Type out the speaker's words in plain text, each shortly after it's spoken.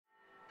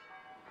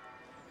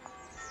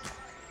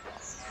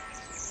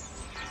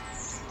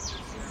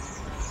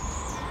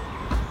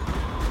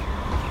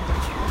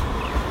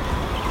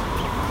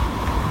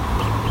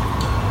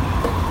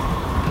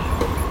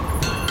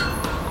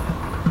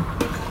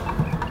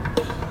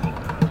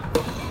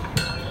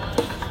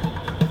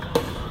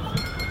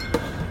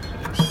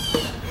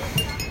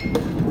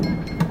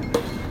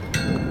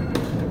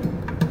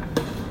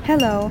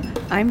Hello,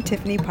 I'm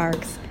Tiffany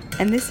Parks,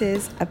 and this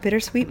is A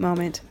Bittersweet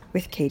Moment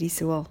with Katie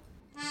Sewell.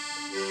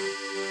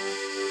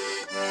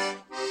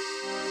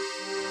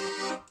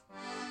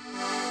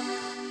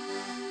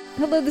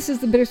 Hello, this is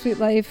The Bittersweet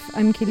Life.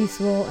 I'm Katie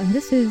Sewell, and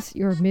this is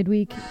your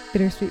midweek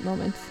Bittersweet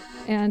Moment.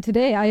 And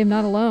today I am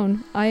not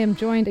alone. I am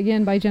joined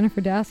again by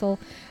Jennifer Dasal,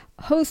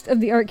 host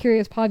of the Art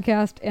Curious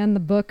podcast and the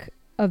book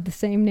of the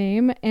same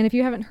name. And if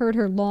you haven't heard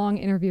her long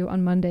interview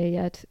on Monday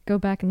yet, go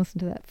back and listen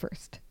to that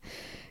first.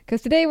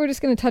 Because today we're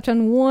just going to touch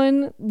on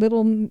one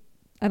little,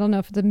 I don't know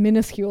if it's a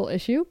minuscule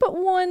issue, but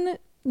one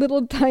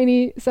little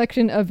tiny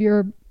section of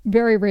your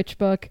very rich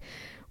book,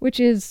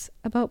 which is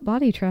about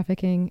body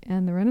trafficking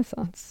and the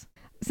Renaissance.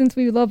 Since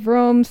we love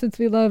Rome, since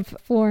we love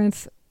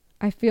Florence,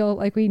 I feel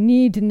like we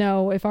need to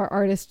know if our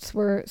artists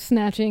were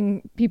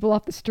snatching people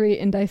off the street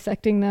and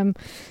dissecting them.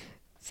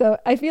 So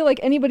I feel like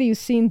anybody who's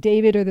seen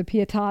David or the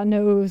Pietà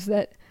knows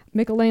that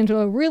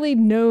Michelangelo really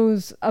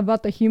knows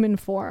about the human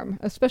form,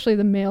 especially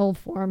the male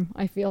form,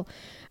 I feel.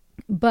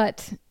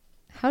 But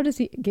how does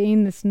he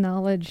gain this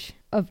knowledge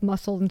of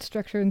muscle and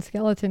structure and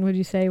skeleton, would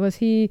you say? Was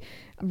he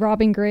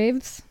robbing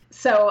graves?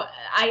 So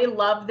I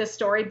love this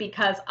story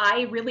because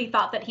I really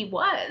thought that he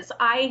was.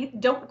 I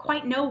don't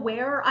quite know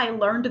where I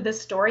learned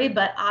this story,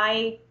 but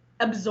I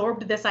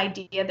absorbed this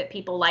idea that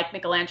people like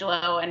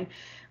Michelangelo and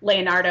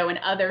Leonardo and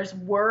others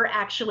were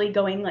actually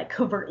going like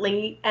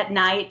covertly at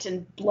night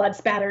and blood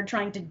spattered,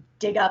 trying to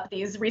dig up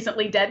these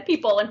recently dead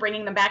people and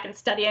bringing them back and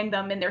studying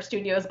them in their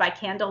studios by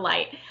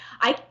candlelight.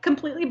 I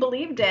completely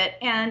believed it.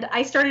 And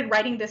I started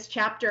writing this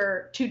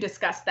chapter to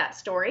discuss that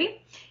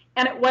story.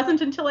 And it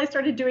wasn't until I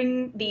started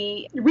doing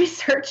the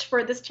research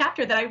for this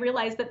chapter that I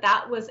realized that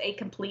that was a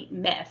complete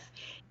myth.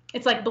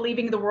 It's like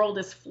believing the world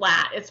is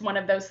flat. It's one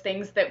of those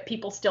things that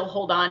people still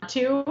hold on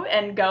to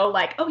and go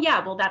like, oh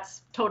yeah, well,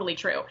 that's totally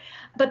true.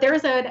 But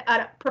there's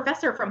a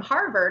professor from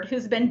Harvard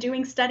who's been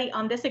doing study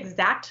on this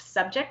exact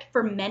subject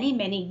for many,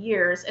 many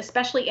years,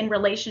 especially in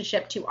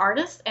relationship to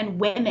artists and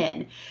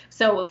women.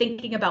 So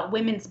thinking about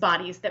women's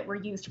bodies that were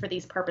used for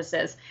these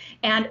purposes.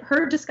 And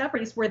her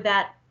discoveries were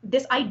that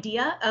this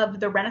idea of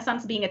the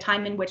Renaissance being a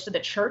time in which the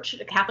church,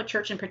 the Catholic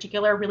Church in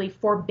particular, really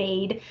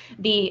forbade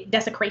the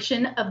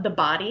desecration of the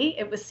body.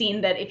 It was seen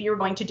that if you were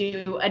going to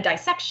do a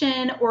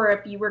dissection or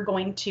if you were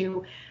going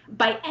to,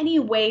 by any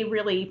way,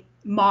 really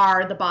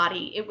mar the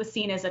body, it was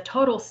seen as a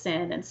total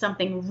sin and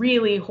something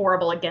really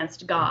horrible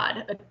against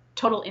God, a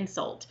total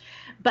insult.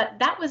 But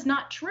that was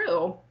not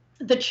true.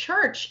 The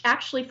church,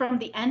 actually, from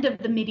the end of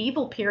the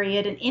medieval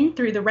period and in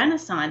through the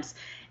Renaissance,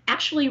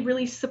 actually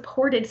really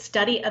supported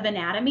study of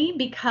anatomy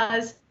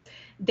because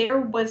there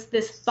was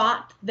this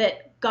thought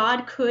that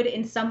God could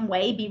in some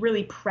way be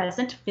really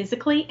present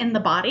physically in the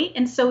body.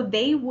 And so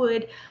they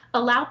would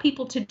allow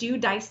people to do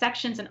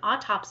dissections and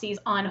autopsies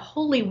on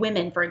holy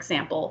women, for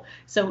example,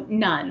 so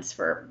nuns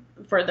for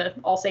the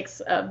all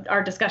sakes of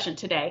our discussion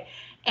today.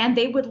 And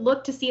they would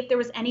look to see if there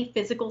was any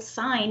physical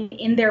sign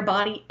in their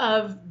body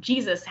of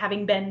Jesus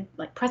having been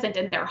like present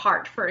in their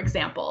heart, for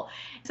example.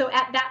 So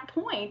at that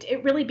point,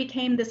 it really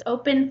became this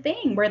open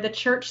thing where the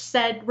church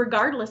said,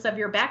 regardless of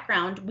your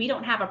background, we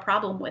don't have a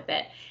problem with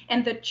it.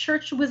 And the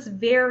church was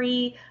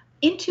very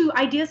into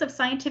ideas of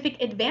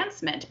scientific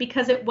advancement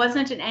because it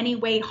wasn't in any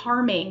way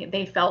harming,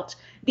 they felt,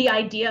 the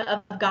idea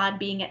of God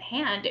being at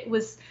hand. It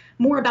was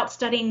more about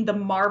studying the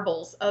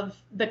marvels of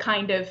the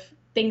kind of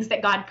things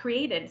that God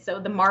created. So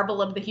the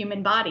marvel of the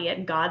human body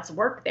and God's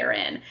work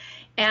therein.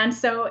 And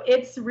so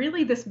it's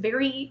really this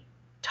very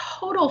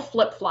total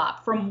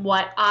flip-flop from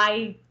what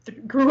I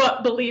grew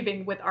up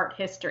believing with art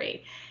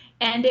history.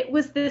 And it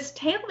was this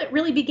tale that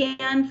really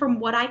began, from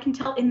what I can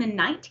tell, in the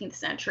 19th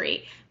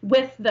century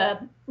with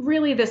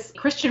this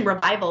Christian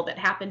revival that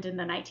happened in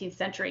the 19th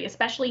century,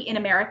 especially in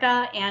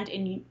America and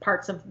in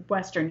parts of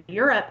Western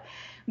Europe,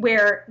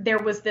 where there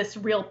was this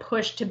real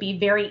push to be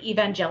very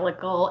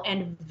evangelical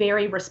and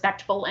very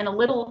respectful and a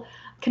little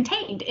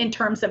contained in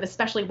terms of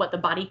especially what the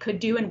body could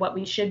do and what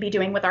we should be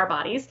doing with our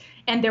bodies.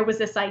 And there was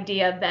this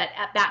idea that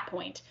at that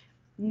point,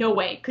 no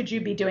way could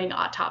you be doing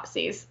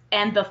autopsies.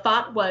 And the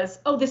thought was,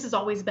 oh, this has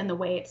always been the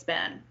way it's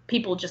been.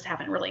 People just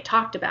haven't really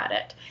talked about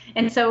it.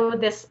 And so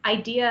this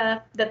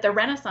idea that the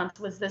Renaissance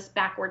was this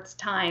backwards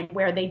time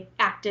where they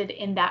acted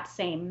in that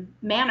same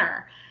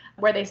manner,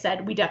 where they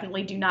said, we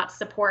definitely do not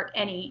support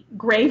any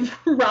grave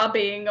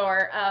robbing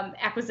or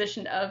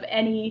acquisition of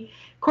any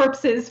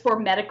corpses for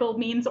medical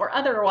means or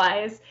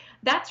otherwise.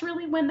 That's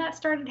really when that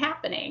started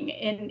happening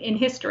in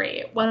history.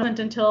 It wasn't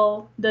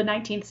until the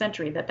 19th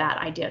century that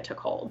idea took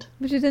hold.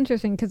 Which is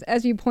interesting because,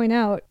 as you point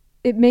out,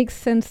 it makes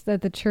sense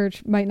that the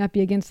church might not be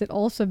against it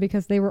also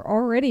because they were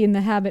already in the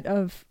habit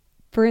of,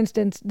 for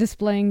instance,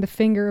 displaying the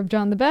finger of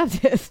John the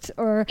Baptist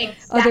or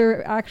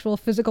other actual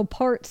physical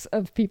parts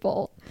of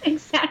people.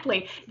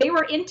 Exactly. They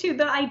were into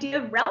the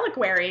idea of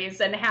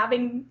reliquaries and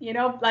having,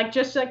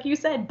 just like you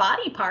said,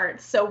 body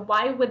parts. So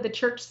why would the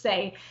church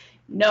say,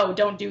 no,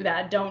 don't do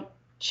that. Don't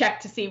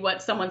check to see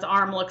what someone's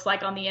arm looks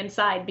like on the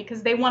inside,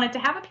 because they wanted to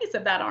have a piece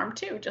of that arm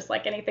too, just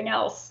like anything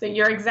else. So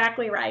you're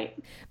exactly right.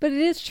 But it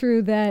is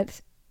true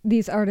that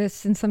these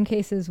artists, in some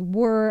cases,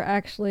 were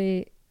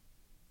actually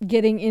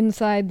getting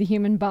inside the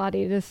human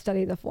body to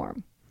study the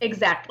form.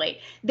 Exactly.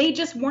 They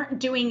just weren't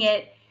doing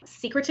it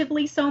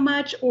secretively so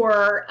much,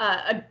 or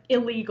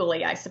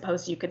illegally, I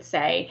suppose you could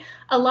say.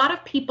 A lot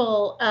of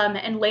people,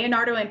 and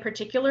Leonardo in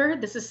particular,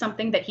 this is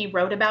something that he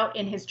wrote about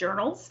in his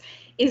journals,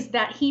 is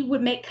that he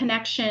would make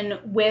connection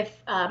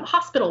with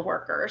hospital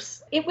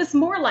workers. It was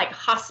more like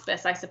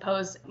hospice, I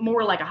suppose,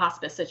 more like a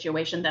hospice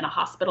situation than a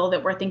hospital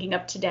that we're thinking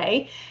of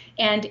today.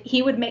 And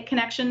he would make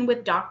connection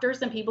with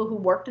doctors and people who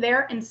worked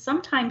there, and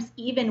sometimes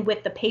even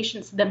with the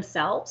patients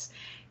themselves,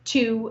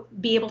 to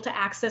be able to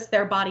access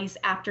their bodies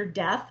after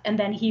death. And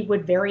then he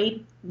would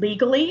very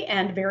legally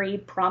and very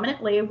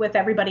prominently, with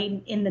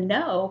everybody in the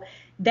know,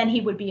 then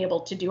he would be able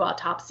to do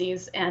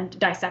autopsies and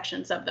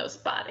dissections of those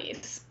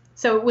bodies.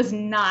 So it was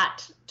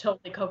not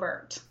totally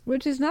covert.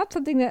 Which is not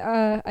something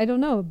that, I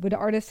don't know, would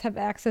artists have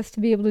access to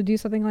be able to do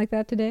something like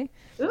that today?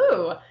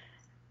 Ooh,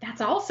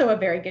 that's also a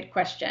very good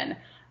question.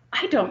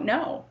 I don't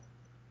know.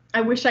 I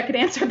wish I could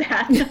answer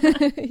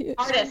that.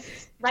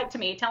 Artists, write to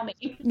me, tell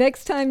me.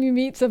 Next time you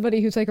meet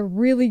somebody who's like a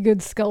really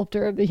good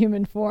sculptor of the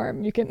human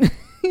form, you can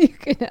you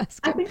can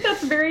ask him. I think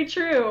that's very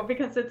true,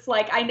 because it's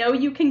like, I know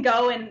you can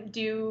go and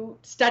do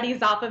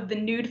studies off of the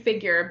nude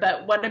figure,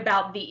 but what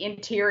about the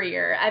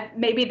interior?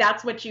 Maybe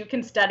that's what you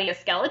can study a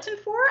skeleton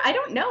for? I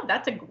don't know.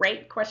 That's a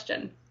great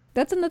question.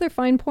 That's another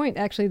fine point,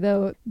 actually,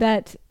 though,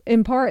 that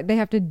in part they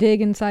have to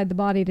dig inside the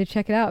body to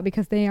check it out,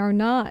 because they are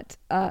not,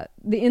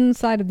 the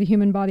inside of the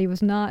human body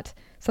was not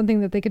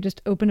something that they could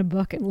just open a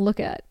book and look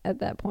at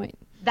that point.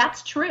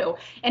 That's true.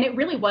 And it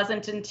really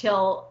wasn't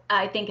until,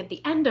 I think, at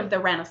the end of the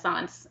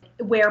Renaissance,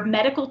 where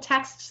medical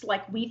texts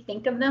like we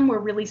think of them were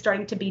really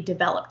starting to be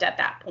developed at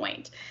that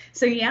point.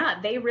 So yeah,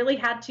 they really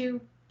had to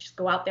just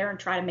go out there and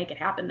try to make it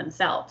happen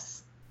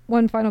themselves.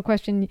 One final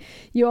question.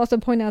 You also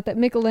point out that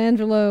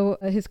Michelangelo,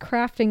 his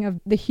crafting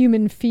of the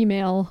human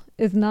female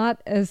is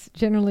not as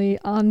generally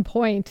on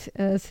point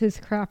as his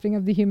crafting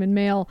of the human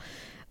male.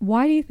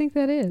 Why do you think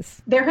that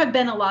is? There have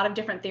been a lot of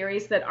different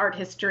theories that art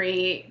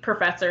history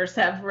professors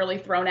have really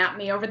thrown at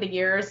me over the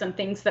years, and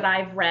things that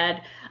I've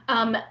read.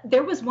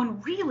 There was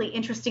one really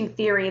interesting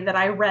theory that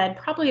I read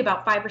probably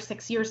about 5 or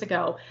 6 years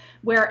ago,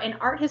 where an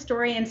art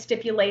historian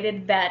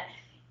stipulated that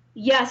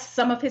yes,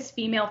 some of his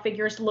female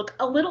figures look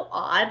a little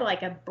odd,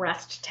 like a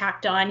breast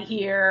tacked on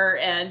here,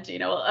 and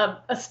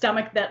a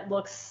stomach that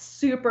looks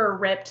super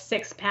ripped,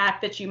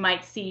 six-pack that you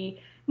might see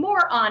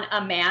more on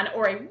a man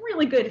or a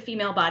really good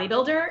female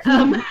bodybuilder.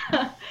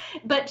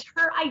 But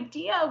her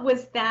idea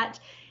was that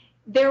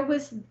there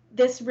was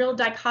this real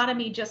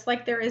dichotomy, just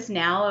like there is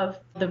now, of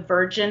the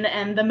virgin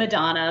and the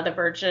Madonna, the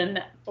virgin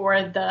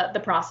or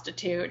the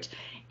prostitute.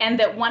 And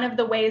that one of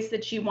the ways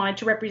that she wanted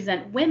to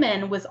represent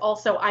women was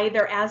also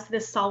either as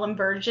this solemn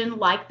virgin,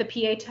 like the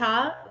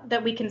Pietà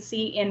that we can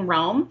see in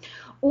Rome,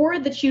 or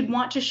that you'd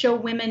want to show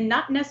women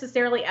not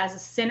necessarily as a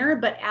sinner,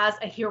 but as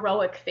a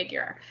heroic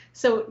figure.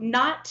 So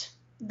not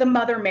the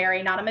Mother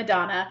Mary, not a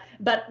Madonna,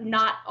 but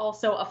not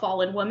also a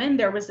fallen woman.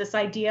 There was this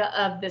idea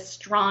of this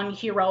strong,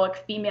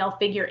 heroic female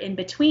figure in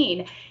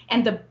between.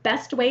 And the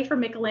best way for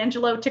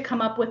Michelangelo to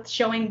come up with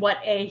showing what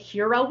a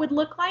hero would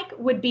look like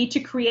would be to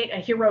create a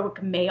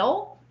heroic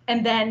male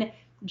and then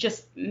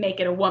just make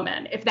it a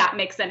woman, if that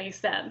makes any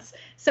sense.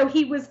 So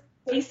he was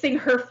basing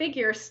her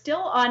figure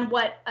still on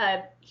what a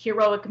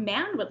heroic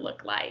man would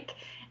look like,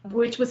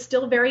 which was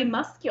still very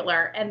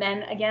muscular. And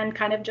then again,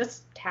 kind of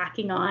just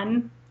tacking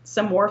on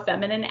some more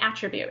feminine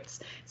attributes.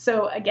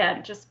 So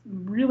again, just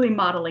really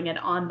modeling it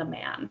on the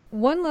man.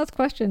 One last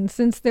question.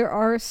 Since there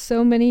are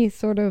so many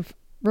sort of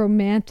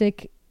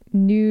romantic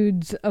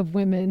nudes of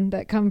women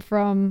that come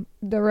from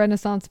the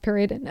Renaissance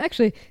period and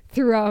actually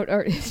throughout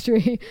art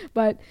history,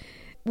 but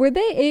were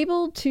they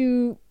able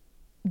to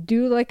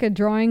do like a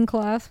drawing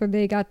class where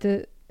they got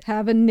to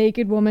have a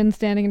naked woman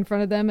standing in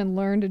front of them and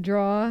learn to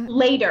draw?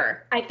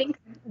 Later. I think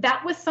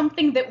that was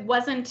something that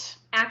wasn't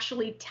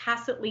actually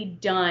tacitly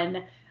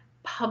done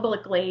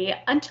publicly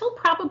until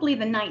probably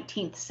the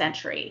 19th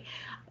century.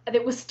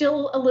 It was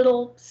still a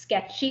little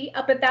sketchy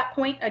up at that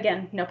point,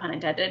 again, no pun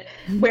intended,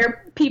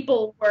 where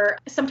people were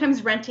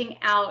sometimes renting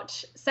out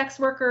sex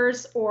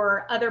workers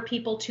or other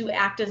people to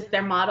act as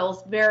their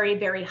models very,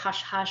 very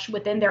hush-hush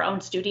within their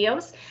own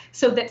studios,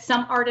 so that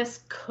some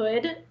artists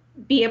could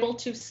be able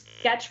to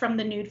sketch from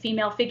the nude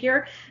female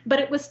figure, but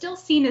it was still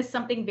seen as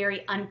something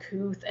very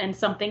uncouth and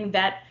something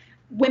that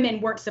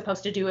women weren't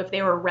supposed to do if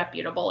they were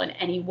reputable in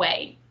any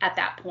way at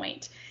that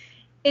point.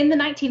 In the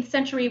 19th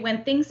century,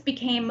 when things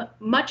became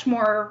much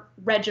more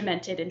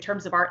regimented in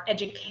terms of art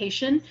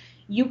education,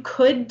 you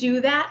could do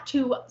that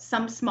to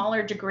some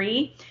smaller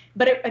degree.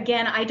 But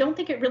again, I don't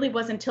think it really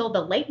was until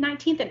the late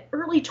 19th and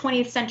early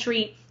 20th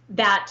century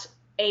that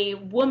a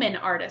woman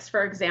artist,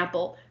 for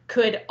example,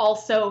 could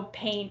also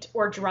paint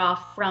or draw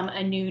from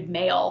a nude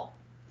male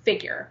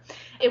figure.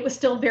 It was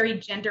still very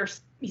gender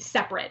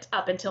separate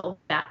up until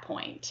that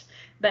point.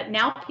 But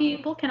now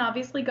people can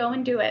obviously go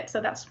and do it.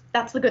 So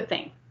that's the good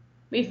thing.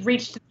 We've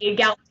reached the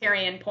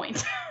egalitarian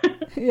point.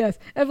 Yes.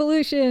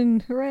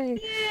 Evolution. Hooray.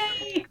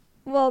 Yay!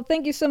 Well,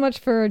 thank you so much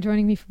for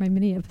joining me for my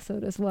mini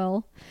episode as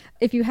well.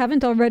 If you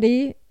haven't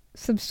already,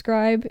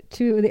 subscribe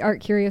to the Art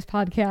Curious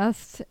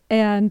podcast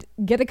and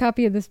get a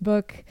copy of this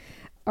book,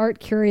 Art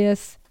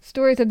Curious,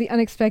 Stories of the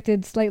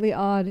Unexpected, Slightly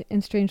Odd,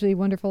 and Strangely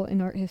Wonderful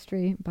in Art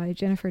History by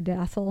Jennifer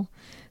Dasal.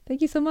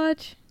 Thank you so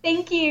much.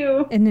 Thank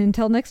you. And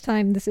until next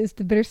time, this is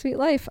The Bittersweet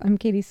Life. I'm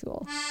Katie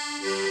Sewell.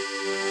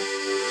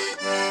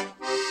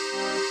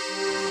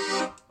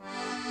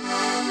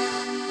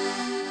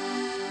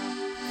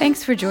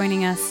 Thanks for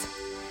joining us.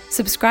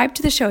 Subscribe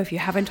to the show if you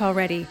haven't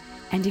already,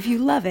 and if you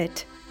love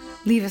it,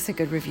 leave us a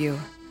good review.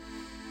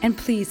 And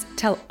please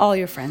tell all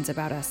your friends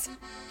about us.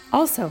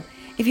 Also,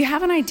 if you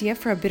have an idea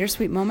for a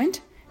bittersweet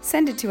moment,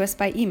 send it to us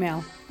by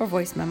email or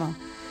voice memo.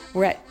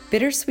 We're at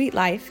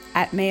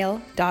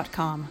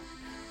bittersweetlife@mail.com.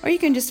 Or you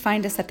can just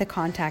find us at the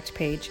contact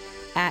page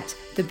at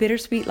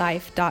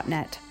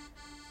thebittersweetlife.net.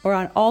 Or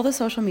on all the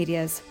social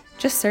medias,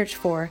 just search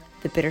for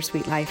The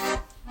Bittersweet Life.